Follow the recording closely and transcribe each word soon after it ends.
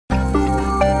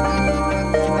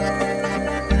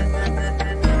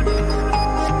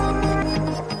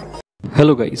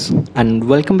Hello guys, and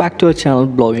welcome back to our channel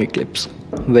BloggingEclipse.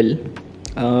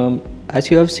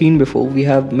 As you have seen before, we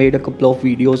have made a couple of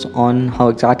videos on how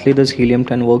exactly this Helium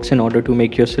 10 works in order to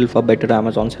make yourself a better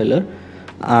Amazon seller.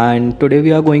 And today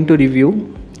we are going to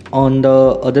review on the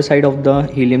other side of the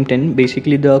Helium 10,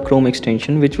 basically the Chrome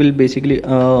extension, which will basically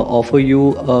offer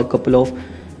you a couple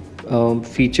of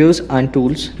features and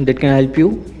tools that can help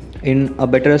you in a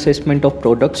better assessment of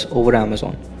products over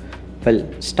Amazon.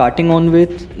 Starting on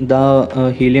with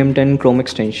the Helium 10 Chrome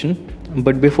extension,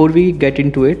 but before we get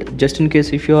into it, just in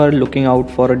case if you are looking out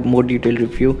for a more detailed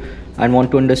review and want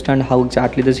to understand how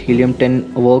exactly this Helium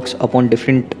 10 works upon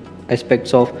different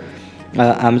aspects of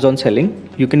Amazon selling,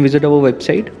 you can visit our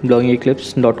website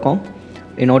bloggingeclipse.com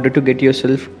in order to get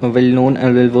yourself well known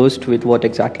and well versed with what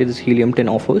exactly this Helium 10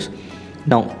 offers.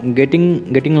 Now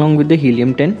getting along with the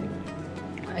Helium 10,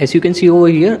 as you can see over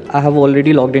here, I have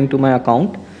already logged into my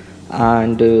account,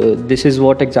 and this is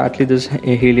what exactly this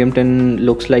Helium 10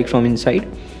 looks like from inside.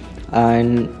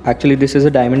 And actually this is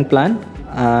a diamond plan,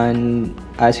 and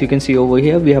as you can see over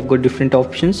here, we have got different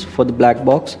options for the black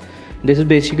box. This is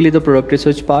basically the product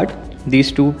research part.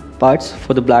 These two parts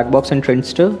for the black box and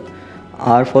Trendster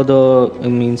are for the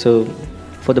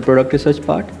for the product research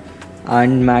part,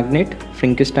 and Magnet,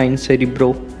 Frankenstein,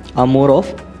 Cerebro are more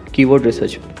of keyword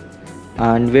research.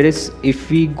 And whereas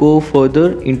if we go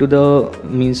further into the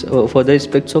further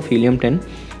aspects of Helium 10,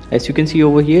 as you can see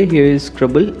over here, here is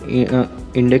Scrubble,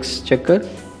 index checker,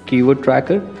 keyword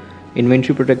tracker,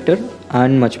 inventory protector,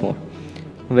 and much more.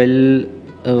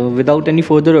 Without any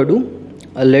further ado,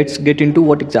 let's get into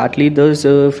what exactly this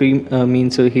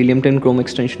Helium 10 Chrome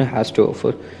extension has to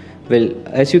offer.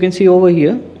 As you can see over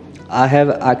here, I have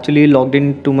actually logged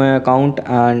into my account,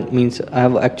 and I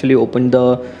have actually opened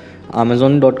the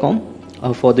Amazon.com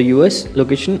for the US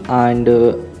location, and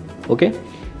okay,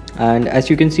 and as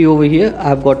you can see over here, I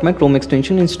have got my Chrome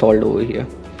extension installed over here.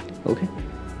 Okay,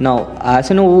 now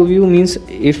as an overview,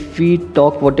 if we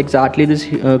talk what exactly this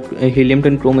Helium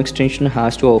 10 Chrome extension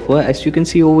has to offer, as you can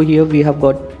see over here, we have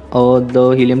got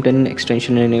the Helium 10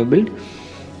 extension enabled,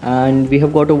 and we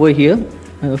have got over here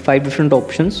 5 different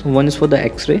options. One is for the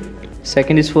X-ray,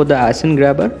 second is for the ASIN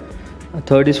grabber,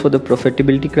 third is for the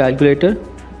profitability calculator,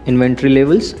 inventory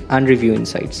levels, and review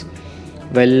insights.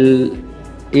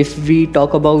 If we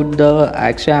talk about the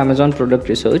X-ray Amazon product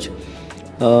research,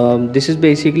 this is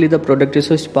basically the product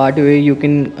research part where you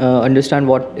can understand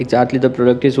what exactly the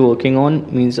product is working on,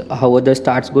 how are the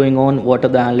stats going on, what are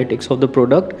the analytics of the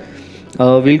product.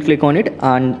 We'll click on it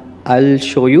and I'll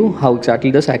show you how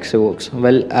exactly this X-ray works.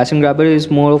 ASIN grabber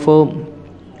is more of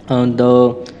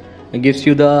it gives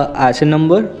you the ASIN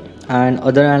number and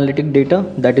other analytic data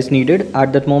that is needed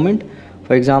at that moment.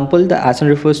 For example, the ASIN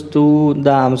refers to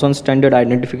the Amazon standard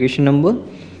identification number.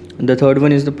 The third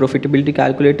one is the profitability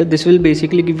calculator. This will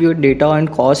basically give you a data and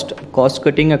cost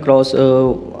cutting across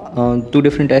two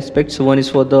different aspects. One is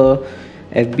for the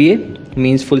FBA,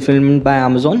 means fulfillment by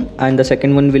Amazon, and the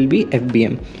second one will be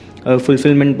FBM,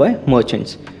 fulfillment by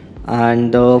merchants.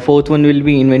 And the fourth one will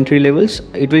be inventory levels.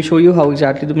 It will show you how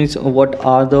exactly what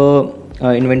are the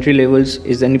inventory levels.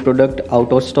 Is any product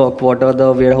out of stock? What are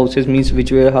the warehouses,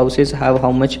 which warehouses have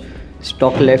how much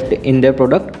stock left in their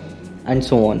product, and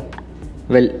so on.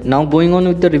 Now going on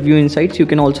with the review insights, you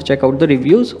can also check out the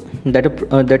reviews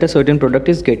that a certain product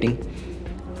is getting.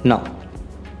 Now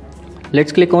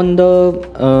let's click on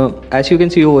the as you can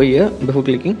see over here, before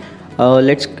clicking,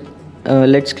 let's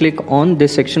click on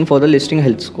this section for the listing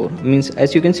health score.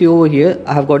 As you can see over here,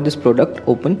 I have got this product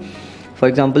open. For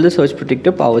example, the surge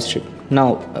protector power strip.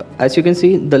 Now as you can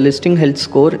see, the listing health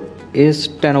score is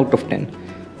 10 out of 10.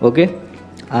 Okay,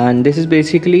 and this is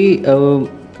basically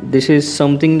this is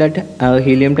something that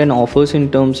Helium 10 offers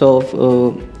in terms of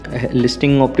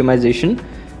listing optimization,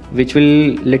 which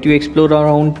will let you explore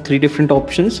around 3 different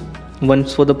options.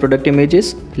 One's for the product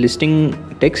images, listing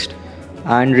text,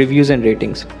 and reviews and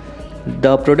ratings.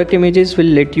 The product images will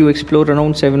let you explore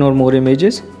around 7 or more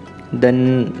images.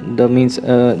 Then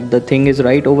the thing is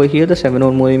right over here, the 7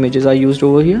 or more images are used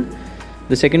over here.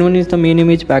 The second one is the main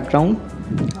image background,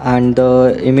 and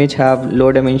the image have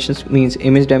lower dimensions,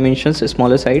 image dimensions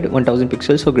smaller side, 1000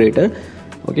 pixels or greater.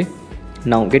 Okay,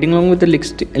 now getting along with the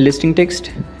listing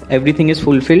text, everything is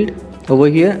fulfilled over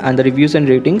here, and the reviews and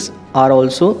ratings are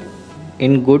also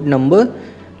in good number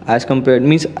as compared,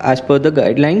 as per the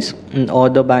guidelines or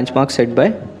the benchmark set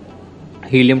by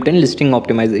Helium 10 listing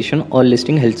optimization or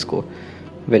listing health score.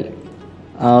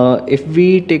 If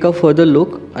we take a further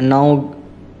look now,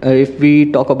 if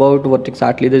we talk about what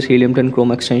exactly this Helium 10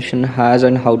 Chrome extension has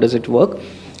and how does it work,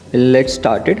 let's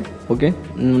start it. Okay,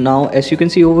 now as you can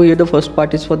see over here, the first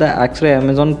part is for the X-ray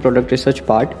Amazon product research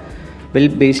part. Well,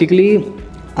 basically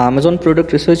Amazon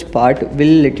product research part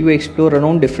will let you explore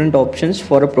around different options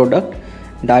for a product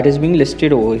that is being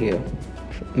listed over here.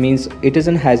 Means it is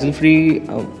an hassle-free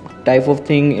type of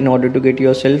thing in order to get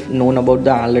yourself known about the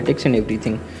analytics and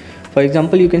everything. For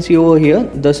example, you can see over here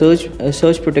the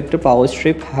search protector power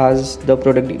strip has the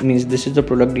product, means this is the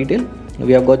product detail.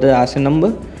 We have got the ASIN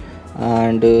number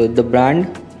and the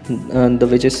brand,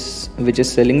 which is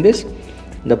selling this,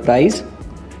 the price,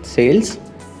 sales,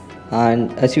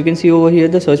 and as you can see over here,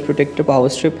 the search protector power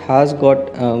strip has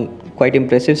got quite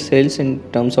impressive sales in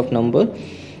terms of number,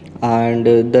 and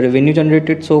the revenue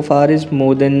generated so far is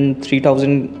more than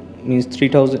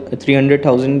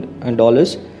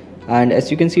 $300,000. And as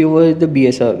you can see over here, the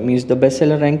BSR means the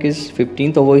bestseller rank is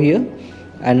 15th over here,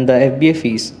 and the FBA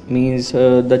fees means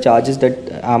the charges that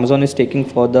Amazon is taking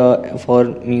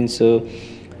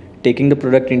taking the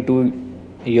product into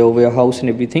your warehouse and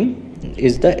everything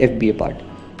is the FBA part.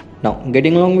 Now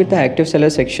getting along with the active seller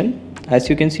section, as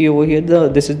you can see over here,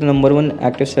 this is the number one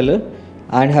active seller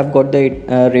and have got the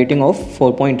rating of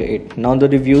 4.8. Now the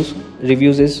reviews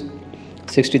is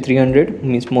 6300,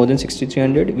 means more than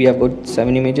 6300. We have got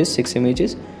 7 images, 6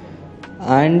 images,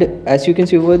 and as you can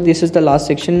see over, this is the last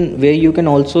section where you can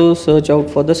also search out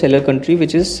for the seller country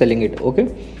which is selling it. Okay,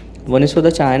 one is for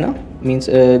the China, means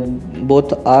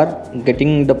both are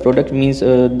getting the product, means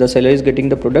the seller is getting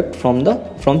the product from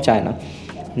China.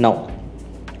 Now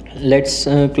let's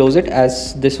close it,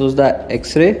 as this was the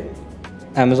X-ray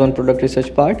Amazon product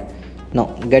research part. Now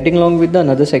getting along with the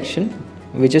another section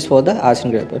which is for the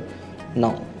ASIN grabber.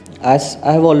 Now as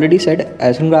I have already said,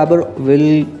 ASIN grabber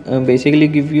will basically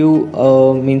give you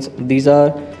means these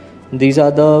are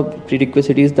the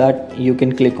prerequisites that you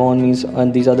can click on, means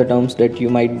and these are the terms that you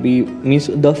might be, means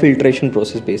the filtration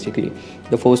process, basically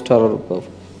the 4-star or above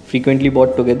frequently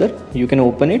bought together. You can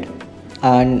open it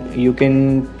and you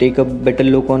can take a better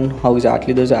look on how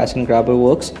exactly this ASIN grabber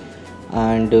works.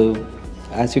 And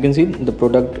as you can see, the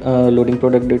product loading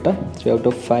product data 3 out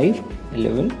of 5,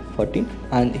 11, 14,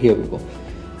 and here we go.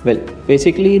 Well,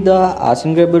 basically the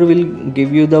ASIN grabber will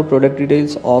give you the product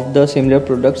details of the similar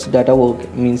products that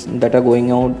are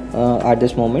going out at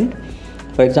this moment.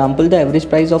 For example, the average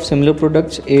price of similar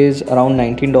products is around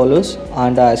 $19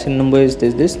 and the ASIN number is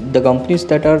this. The companies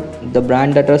the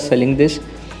brand that are selling this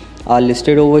are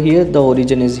listed over here. The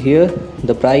origin is here,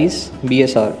 the price,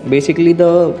 BSR. Basically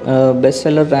the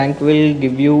bestseller rank will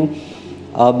give you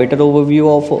a better overview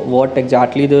of what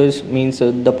exactly this means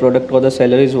the product or the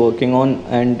seller is working on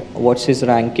and what's his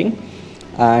ranking.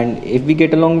 And if we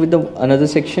get along with the another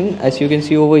section, as you can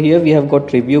see over here, we have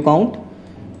got review count,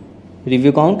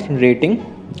 rating,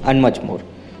 and much more.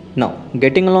 Now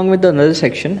getting along with the another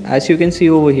section, as you can see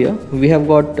over here, we have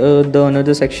got the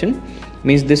another section,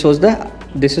 means this is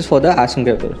for the ASIN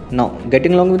grabber. Now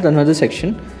getting along with another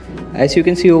section, as you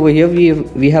can see over here,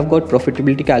 we have got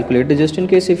profitability calculator. Just in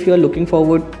case if you are looking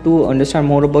forward to understand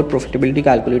more about profitability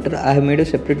calculator, I have made a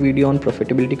separate video on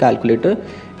profitability calculator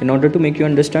in order to make you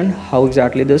understand how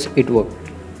exactly it works.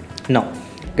 Now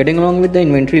getting along with the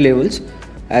inventory levels,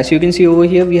 as you can see over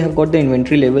here, we have got the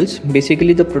inventory levels.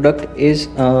 Basically the product is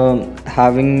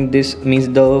having this, means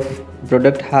the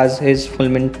product has his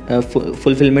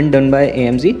fulfillment done by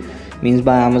AMZ, means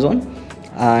by Amazon,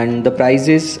 and the price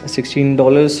is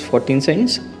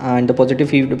 $16.14, and the positive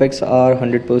feedbacks are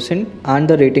 100%, and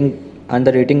the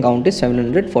rating count is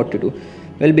 742.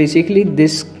 Well, basically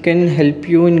this can help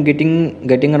you in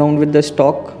getting around with the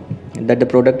stock that the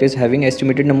product is having,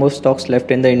 estimated number of stocks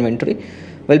left in the inventory.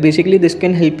 Well, basically this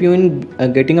can help you in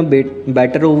getting a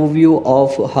better overview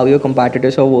of how your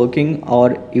competitors are working,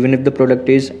 or even if the product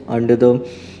is under the,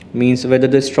 means whether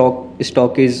the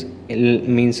stock is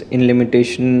means in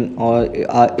limitation, or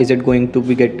is it going to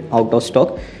be get out of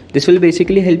stock. This will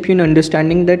basically help you in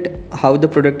understanding that how the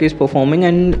product is performing,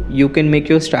 and you can make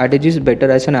your strategies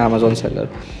better as an Amazon seller.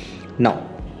 Now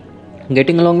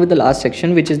getting along with the last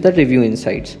section, which is the review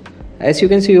insights. As you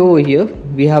can see over here,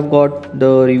 we have got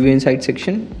the review insight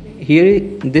section. Here,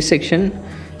 this section,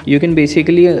 you can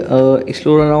basically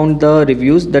explore around the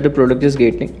reviews that the product is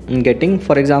getting.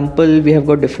 For example, we have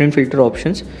got different filter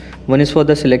options. One is for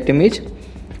the select image,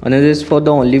 another is for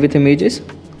the only with images,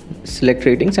 select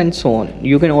ratings, and so on.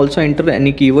 You can also enter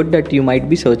any keyword that you might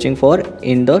be searching for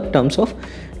in the terms of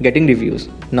getting reviews.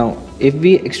 Now if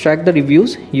we extract the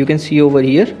reviews, you can see over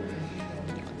here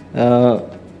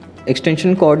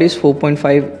extension code is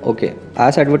 4.5. okay,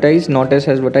 as advertised, not as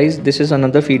advertised. This is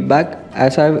another feedback.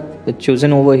 As I've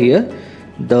chosen over here,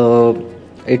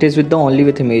 it is with the only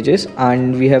with images,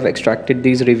 and we have extracted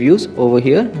these reviews over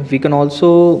here. We can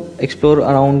also explore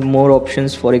around more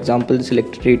options, for example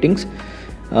select ratings,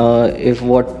 if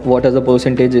what are the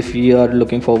percentage if we are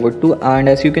looking forward to. And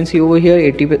as you can see over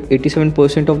here,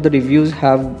 87% of the reviews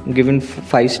have given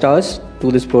 5 stars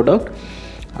to this product,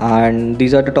 and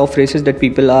these are the top phrases that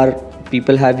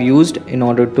people have used in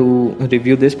order to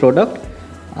review this product.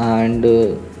 And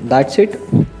that's it.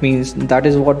 Means that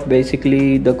is what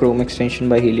basically the Chrome extension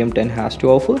by Helium 10 has to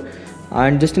offer.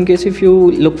 And just in case if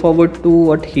you look forward to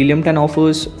what Helium 10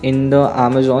 offers in the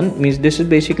Amazon, means this is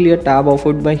basically a tab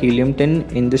offered by Helium 10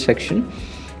 in this section,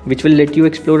 which will let you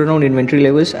explore around inventory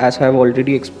levels, as I have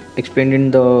already explained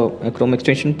in the Chrome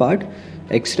extension part,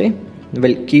 X-ray.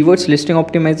 Well, keywords listing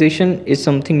optimization is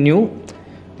something new,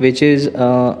 which is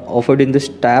offered in this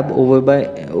tab over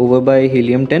by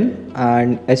Helium 10.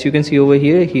 And as you can see over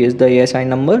here, here's the ASI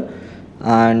number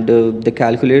and the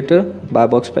calculator, buy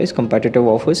box price, competitive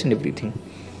offers, and everything.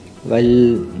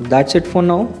 Well, that's it for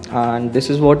now, and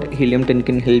this is what Helium 10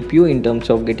 can help you in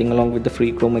terms of getting along with the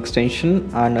free Chrome extension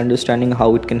and understanding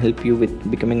how it can help you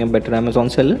with becoming a better Amazon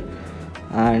seller.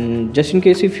 And just in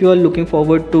case if you are looking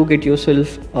forward to get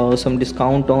yourself some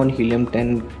discount on Helium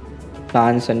 10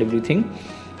 plans and everything,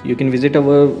 you can visit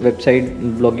our website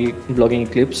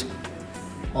BloggingEclipse,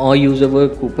 or use our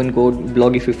coupon code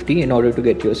BLOGGY50 in order to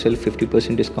get yourself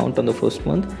 50% discount on the first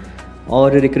month, or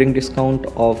a recurring discount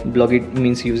of BLOGGY,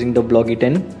 means using the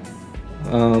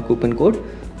BLOGGY10 coupon code.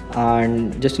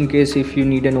 And just in case if you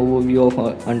need an overview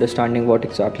of understanding what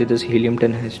exactly this Helium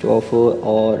 10 has to offer,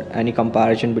 or any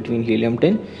comparison between Helium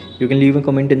 10, you can leave a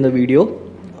comment in the video,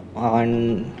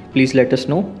 and please let us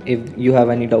know if you have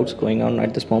any doubts going on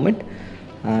at this moment.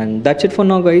 And that's it for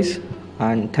now, guys,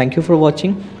 and thank you for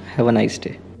watching. Have a nice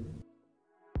day.